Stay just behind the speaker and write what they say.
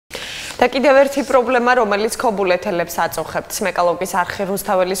და კიდევ ერთი პრობლემა, რომელიც ქობულეთელებს აწუხებთ სმეკალოვის არხი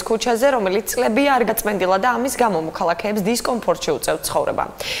რუსთაველის ქუჩაზე, რომელიც წლები არ გაწმენდილა და ამის გამო მოქალაქეებს დისკომფორტში უწევთ ცხოვრება.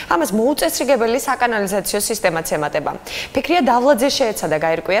 ამას მოუწესრიგებელი საკანალიზაციო სისტემაც ემატება. ფიქრია დავლაძე შეეცადა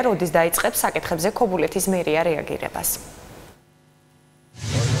გაირკვია, როდის დაიწყებს საკითხებზე ქობულეთის მერია რეაგირებას.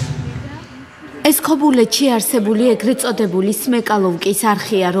 ეს ქობულეთში არსებული ეგრეთ წოდებული სმეკალოვის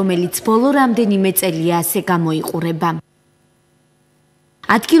არხია, რომელიც ბოლო რამდენიმე წელია ასე გამოიყურება.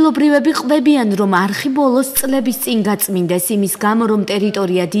 ადგილობრივები ყვებიან, რომ არხი ბოლოს წლების წინ გაწმინდეს იმის გამო, რომ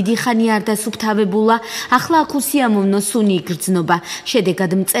ტერიტორია დიდი ხანი არ დასუფთავებულა, ახლა აქ უსიამოვნო სუნი იგრძნობა.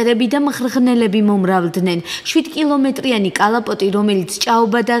 შედეგად მწერები და მღრღნელები მომრავლდნენ. 7 კილომეტრიანი კალაპოტი, რომელიც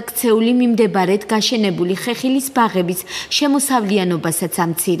ჭაობა და ქცეული მიმდებარედ გაშენებული ხეხილის ბაღების შემოსავლიანობასაც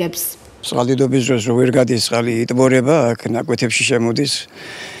ამცირებს. წყალდიდობის დროს რო ვერ გადის წყალი იტბორება, აქ ნაკვეთებში შემოდის.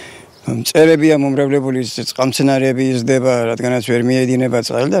 მწერებია მომრავლებული, წყალმცენარეები იზრდება, რადგანაც ვერ მიედინება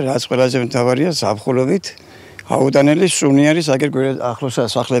წყალი და რაც ყველაზე მთავარია, ზაფხულობით აუტანელი სუნი არის აგერ ახლოსა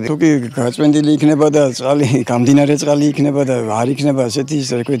სახლები. თუ კი გაწმენდილი იქნება და წყალი, გამდინარე წყალი იქნება და არ იქნება ასეთი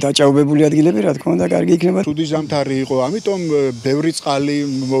დაჭაობებული ადგილები, რა თქმა უნდა, კარგი იქნება. ცუდი ზამთარი იყო, ამიტომ ბევრი წყალი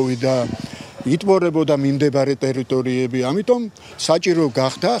მოვიდა. იტბორებოდა მიმდებარე ტერიტორიები, ამიტომ საჭირო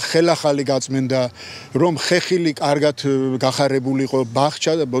გახდა ხელახალი გაწმენდა, რომ ხეხილი კარგად გახარებულიყო,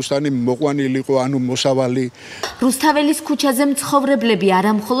 ბაღჩა და ბოსტანი მოყვანილიყო, ანუ მოსავალი. რუსთაველის ქუჩაზე მცხოვრებლები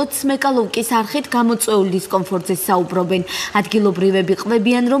არა მხოლოდ სმეკალოვის არხით გამოწვეულ დისკომფორტზე საუბრობენ. ადგილობრივები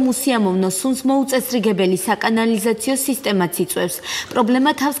ყვებიან, რომ უსიამოვნო სუნს მოუწესრიგებელი საკანალიზაციო სისტემაც იწვევს.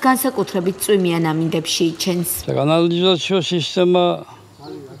 პრობლემა თავს განსაკუთრებით წვიმიან ამინდებში იჩენს. საკანალიზაციო სისტემა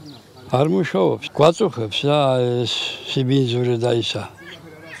არ მუშაობს, გვაწუხებს რა ეს სიბინძურე და ისა.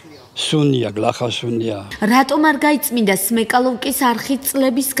 სუნია, გლახა სუნია. რატომ არ გაიწმინდა სმეკალოვის არხი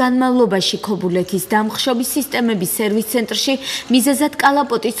წლების განმავლობაში ქობულეთის დამხშობის სისტემების სერვის ცენტრში მიზეზად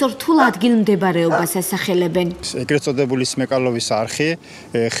კალაპოტის რთულ ადგილმდებარეობას ასახელებენ. ეგრეთ წოდებული სმეკალოვის არხი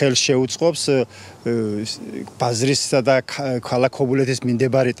ხელს შეუწყობს ბაზრისა და ქალაქ ქობულეთის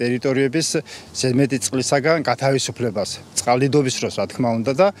მიმდებარე ტერიტორიების ზედმეტი წყლისაგან გათავისუფლებას. წყალდიდობის დროს, რა თქმა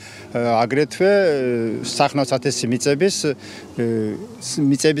უნდა და აგრეთვე სახნავსათესი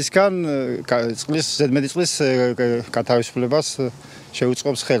მიწებისგან ზედმეტი წყლის გათავისუფლებას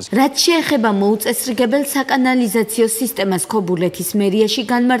შეუწყობს ხელს. რაც შეეხება მოუწესრიგებელ საკანალიზაციო სისტემას ქობულეთის მერიაში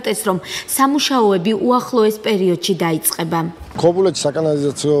განმარტეს, რომ სამუშაოები უახლოეს პერიოდში დაიწყება. ქობულეთის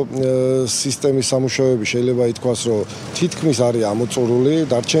საკანალიზაციო სისტემის სამუშაოები შეიძლება ითქვას, რომ თითქმის არის ამოწურული,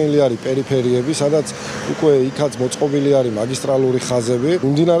 დარჩენილი არის პერიფერიები, სადაც უკვე იქაც მოწყობილი არის მაგისტრალური ხაზები.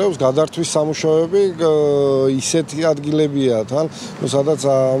 მიმდინარეობს გადართვის სამუშაოები, ისეთი ადგილებია თან, სადაც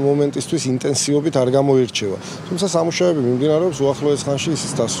მომენტისთვის ინტენსივობით არ გამოირჩევა. თუმცა სამუშაოები მიმდინარეობს უახლოეს ხანში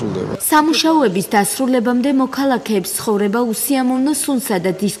ისიც დასრულდება. სამუშაოების დასრულებამდე მოქალაქეებს ცხოვრება უსიამოვნო სუნსა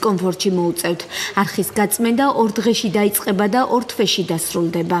და დისკომფორტში მოუწევთ. არხის გაწმენდა 2 დღეში დაიწყება და 2 თვეში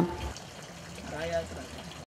დასრულდება.